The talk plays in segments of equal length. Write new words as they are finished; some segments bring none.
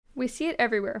We see it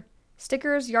everywhere.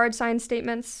 Stickers, yard sign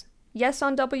statements, yes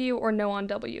on W or no on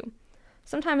W.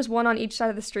 Sometimes one on each side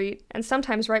of the street, and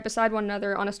sometimes right beside one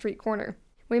another on a street corner.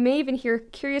 We may even hear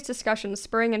curious discussions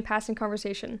spurring and passing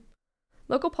conversation.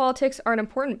 Local politics are an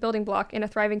important building block in a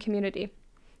thriving community.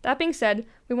 That being said,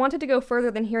 we wanted to go further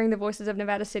than hearing the voices of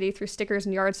Nevada City through stickers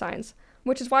and yard signs,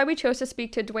 which is why we chose to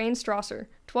speak to Dwayne Strasser,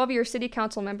 12-year city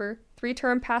council member,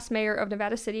 3-term past mayor of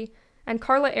Nevada City, and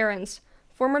Carla Ahrens,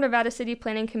 former Nevada City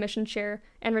Planning Commission chair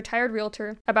and retired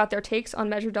realtor, about their takes on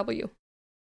Measure W.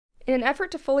 In an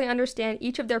effort to fully understand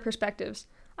each of their perspectives,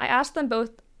 I asked them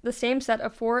both the same set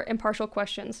of 4 impartial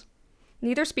questions.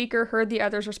 Neither speaker heard the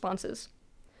other's responses.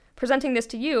 Presenting this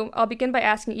to you, I'll begin by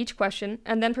asking each question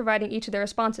and then providing each of their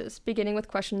responses, beginning with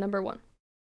question number 1.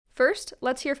 First,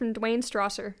 let's hear from Dwayne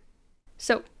Strasser.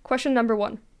 So, question number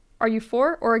 1. Are you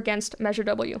for or against Measure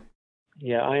W?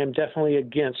 Yeah, I am definitely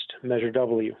against Measure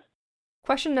W.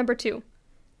 Question number 2.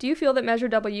 Do you feel that Measure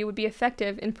W would be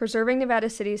effective in preserving Nevada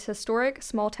City's historic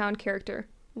small-town character?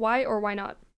 Why or why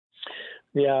not?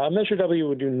 Yeah, Measure W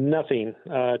would do nothing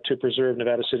to preserve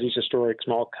Nevada City's historic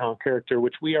small-town character,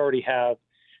 which we already have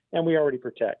and we already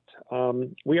protect.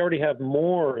 We already have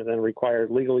more than required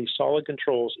legally solid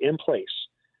controls in place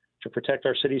to protect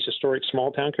our city's historic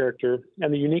small-town character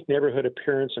and the unique neighborhood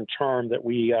appearance and charm that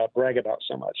we brag about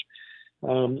so much.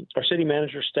 Our city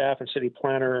manager, staff, and city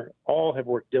planner all have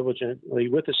worked diligently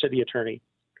with the city attorney,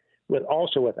 with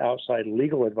outside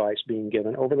legal advice being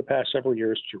given over the past several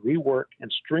years to rework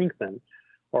and strengthen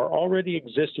our already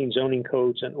existing zoning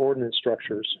codes and ordinance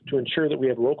structures to ensure that we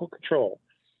have local control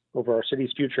over our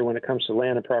city's future when it comes to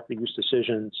land and property use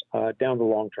decisions down the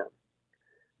long term.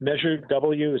 Measure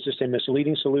W is just a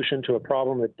misleading solution to a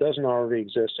problem that doesn't already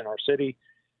exist in our city.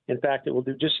 In fact, it will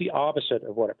do just the opposite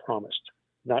of what it promised.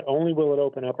 Not only will it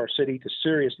open up our city to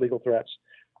serious legal threats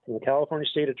from the California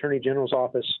State Attorney General's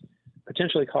office,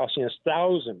 potentially costing us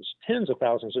thousands, tens of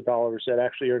thousands of dollars that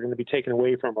actually are going to be taken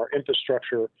away from our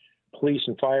infrastructure, police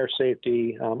and fire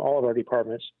safety, all of our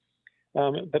departments.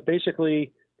 But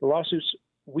basically, the lawsuits,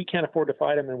 we can't afford to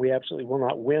fight them, and we absolutely will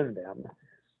not win them.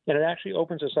 And it actually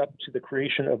opens us up to the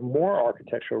creation of more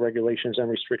architectural regulations and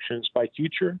restrictions by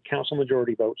future council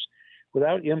majority votes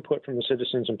without input from the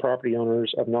citizens and property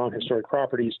owners of non-historic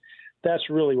properties. That's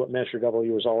really what Measure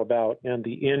W is all about, and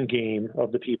the end game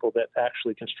of the people that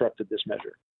actually constructed this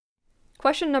measure.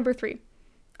 Question number 3.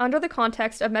 Under the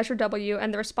context of Measure W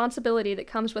and the responsibility that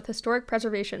comes with historic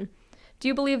preservation, do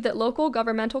you believe that local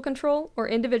governmental control or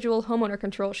individual homeowner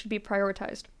control should be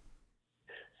prioritized?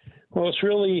 Well, it's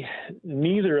really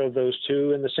neither of those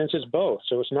two in the sense it's both.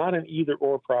 So it's not an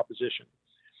either-or proposition.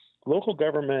 Local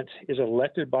government is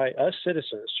elected by us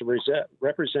citizens to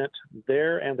represent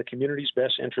their and the community's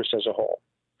best interests as a whole.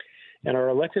 And our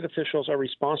elected officials are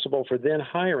responsible for then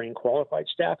hiring qualified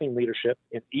staffing leadership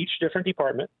in each different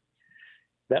department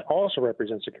that also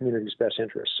represents the community's best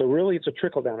interests. So really, it's a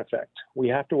trickle-down effect. We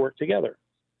have to work together.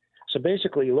 So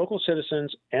basically, local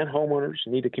citizens and homeowners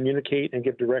need to communicate and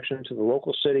give direction to the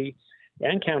local city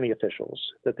and county officials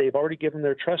that they've already given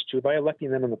their trust to by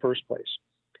electing them in the first place.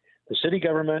 The city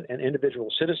government and individual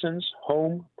citizens,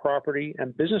 home, property,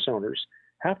 and business owners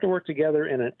have to work together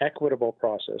in an equitable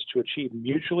process to achieve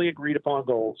mutually agreed upon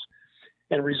goals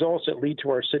and results that lead to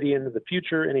our city into the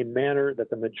future in a manner that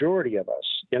the majority of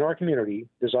us in our community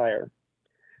desire.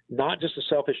 Not just the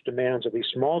selfish demands of a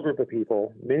small group of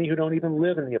people, many who don't even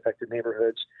live in the affected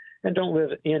neighborhoods and don't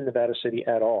live in Nevada City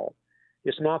at all.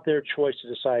 It's not their choice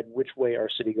to decide which way our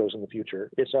city goes in the future.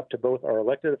 It's up to both our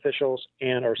elected officials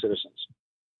and our citizens.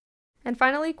 And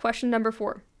finally, question number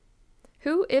 4.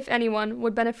 Who, if anyone,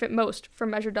 would benefit most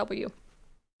from Measure W?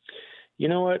 You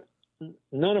know what?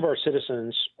 None of our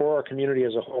citizens or our community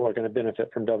as a whole are going to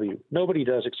benefit from W. Nobody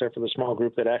does except for the small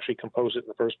group that actually composed it in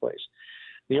the first place.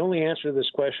 The only answer to this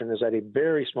question is that a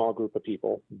very small group of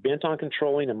people bent on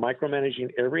controlling and micromanaging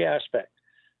every aspect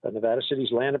of Nevada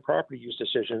City's land and property use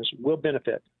decisions will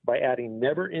benefit by adding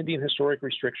never-ending historic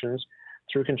restrictions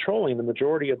through controlling the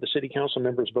majority of the city council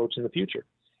members' votes in the future.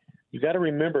 You've got to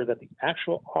remember that the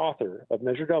actual author of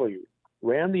Measure W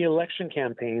ran the election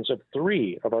campaigns of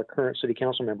 3 of our current city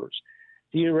council members,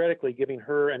 theoretically giving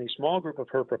her and a small group of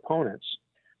her proponents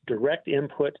direct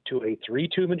input to a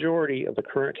 3-2 majority of the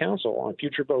current council on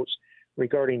future votes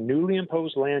regarding newly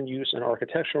imposed land use and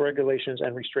architectural regulations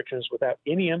and restrictions without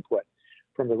any input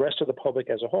from the rest of the public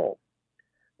as a whole.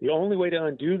 The only way to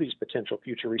undo these potential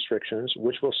future restrictions,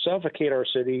 which will suffocate our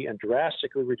city and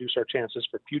drastically reduce our chances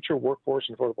for future workforce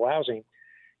and affordable housing,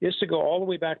 is to go all the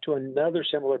way back to another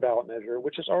similar ballot measure,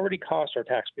 which has already cost our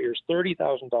taxpayers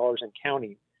 $30,000 in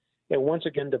counting and once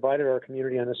again divided our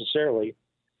community unnecessarily,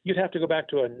 you'd have to go back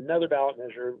to another ballot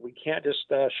measure. We can't just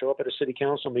show up at a city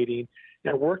council meeting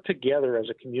and work together as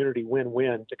a community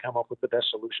win-win to come up with the best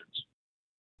solutions.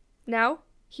 Now,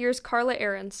 here's Carla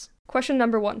Ahrens. Question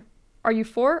number 1. Are you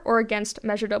for or against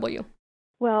Measure W?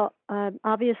 Well,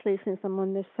 obviously, since I'm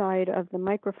on this side of the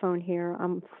microphone here,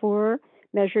 I'm for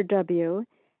Measure W,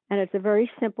 and it's a very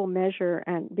simple measure,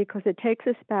 and because it takes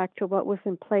us back to what was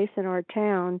in place in our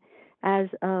town as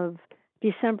of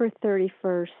December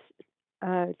 31st,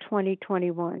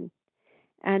 2021,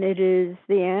 and it is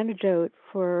the antidote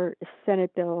for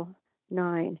Senate Bill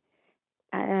 9.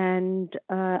 And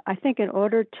I think in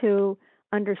order to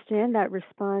understand that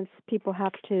response, people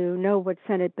have to know what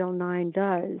Senate Bill 9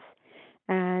 does.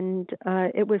 And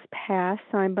it was passed,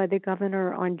 signed by the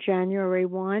governor on January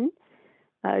 1,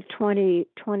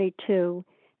 2022,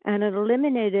 and it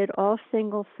eliminated all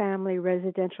single-family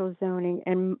residential zoning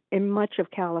in much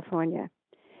of California.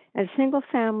 And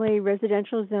single-family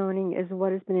residential zoning is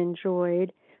what has been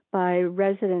enjoyed by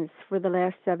residents for the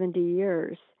last 70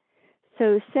 years.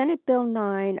 So Senate Bill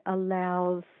 9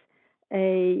 allows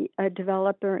a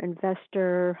developer,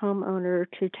 investor, homeowner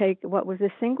to take what was a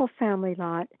single-family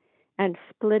lot and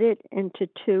split it into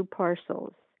 2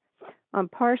 parcels. On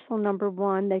parcel number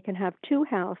 1, they can have 2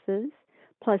 houses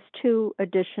plus 2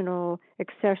 additional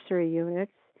accessory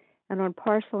units. And on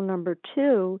parcel number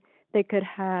 2, they could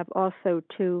have also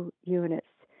 2 units.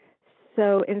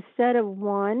 So instead of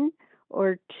 1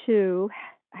 or 2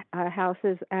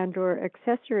 houses and or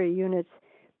accessory units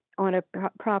on a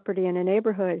property in a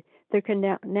neighborhood, there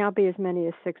can now be as many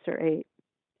as 6 or 8.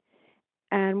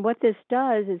 And what this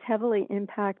does is heavily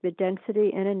impact the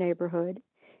density in a neighborhood.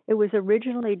 It was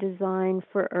originally designed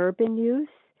for urban use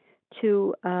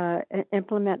to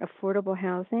implement affordable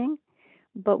housing,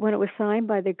 but when it was signed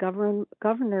by the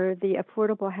governor, the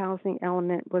affordable housing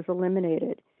element was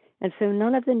eliminated. And so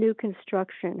none of the new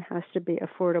construction has to be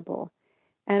affordable.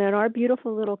 And in our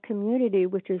beautiful little community,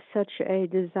 which is such a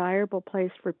desirable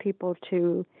place for people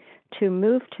to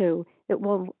move to, it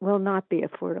will not be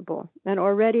affordable. And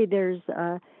already there's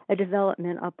a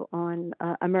development up on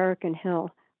American Hill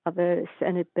of a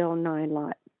Senate Bill 9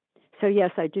 lot. So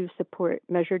yes, I do support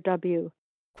Measure W.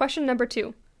 Question number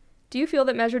 2. Do you feel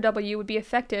that Measure W would be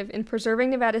effective in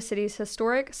preserving Nevada City's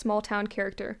historic small-town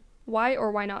character? Why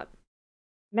or why not?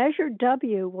 Measure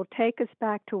W will take us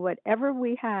back to whatever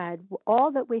we had,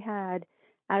 all that we had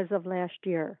as of last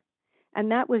year. And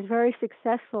that was very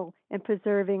successful in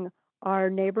preserving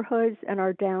our neighborhoods and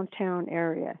our downtown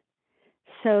area.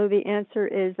 So the answer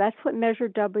is that's what Measure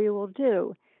W will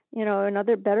do. You know,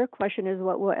 another better question is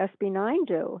what will SB 9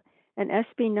 do? And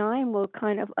SB 9 will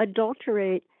kind of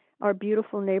adulterate our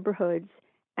beautiful neighborhoods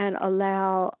and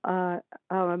allow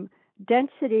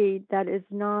density that is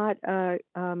not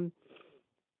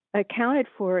accounted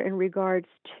for in regards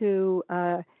to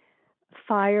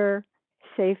fire,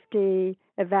 safety,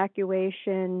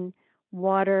 evacuation,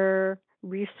 water,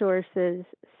 resources.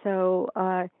 So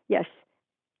yes,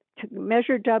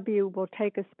 Measure W will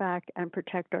take us back and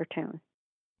protect our town.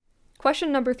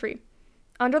 Question number 3.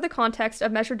 Under the context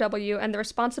of Measure W and the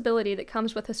responsibility that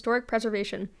comes with historic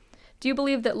preservation, do you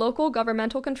believe that local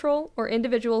governmental control or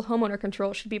individual homeowner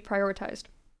control should be prioritized?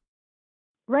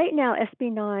 Right now,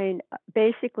 SB 9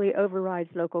 basically overrides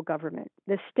local government.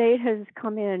 The state has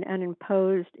come in and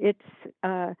imposed its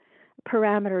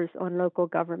parameters on local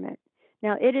government.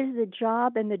 Now, it is the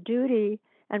job and the duty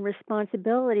and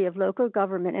responsibility of local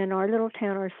government and our little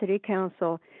town, our city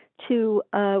council, to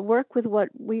work with what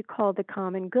we call the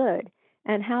common good.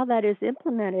 And how that is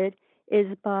implemented is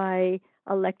by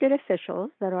elected officials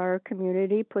that our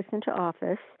community puts into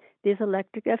office. These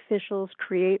elected officials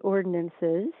create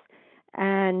ordinances,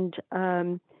 and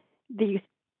the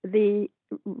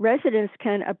residents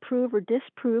can approve or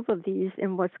disapprove of these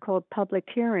in what's called public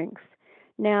hearings.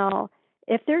 Now,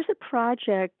 if there's a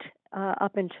project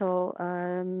up until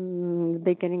the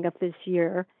beginning of this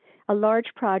year, a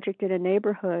large project in a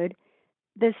neighborhood,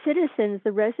 the citizens,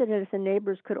 the residents and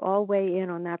neighbors could all weigh in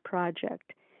on that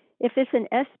project. If it's an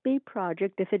SB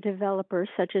project, if a developer,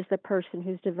 such as the person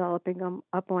who's developing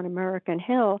up on American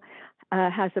Hill,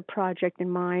 has a project in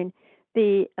mind,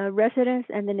 the residents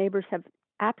and the neighbors have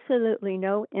absolutely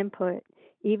no input,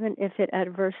 even if it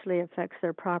adversely affects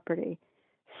their property.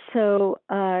 So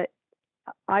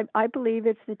I believe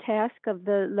it's the task of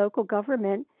the local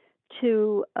government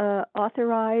to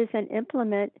authorize and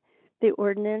implement the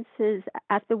ordinances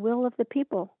at the will of the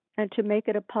people and to make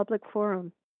it a public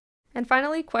forum. And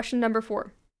finally, question number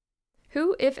 4.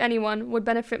 Who, if anyone, would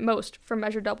benefit most from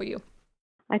Measure W?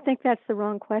 I think that's the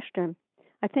wrong question.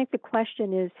 I think the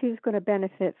question is who's going to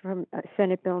benefit from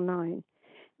Senate Bill 9.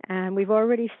 And we've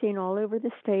already seen all over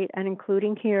the state, and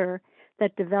including here,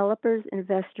 that developers,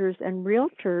 investors, and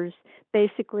realtors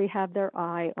basically have their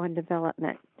eye on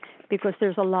development because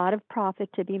there's a lot of profit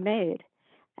to be made.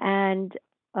 And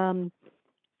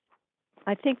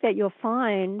I think that you'll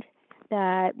find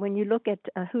that when you look at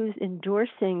who's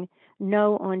endorsing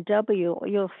No on W,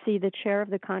 you'll see the chair of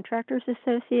the Contractors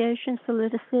Association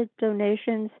solicit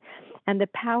donations, and the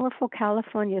powerful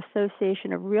California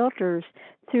Association of Realtors,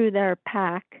 through their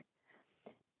PAC,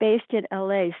 based in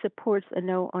LA, supports a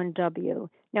No on W.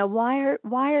 Now, why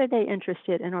are they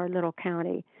interested in our little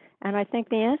county? And I think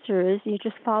the answer is you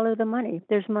just follow the money.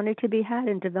 There's money to be had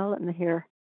in development here.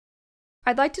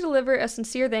 I'd like to deliver a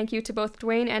sincere thank you to both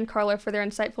Dwayne and Carla for their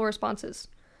insightful responses.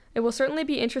 It will certainly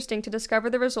be interesting to discover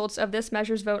the results of this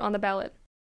measure's vote on the ballot.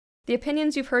 The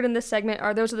opinions you've heard in this segment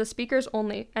are those of the speakers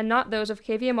only, and not those of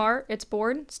KVMR, its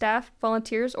board, staff,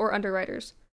 volunteers, or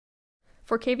underwriters.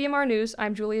 For KVMR News,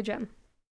 I'm Julia Gem.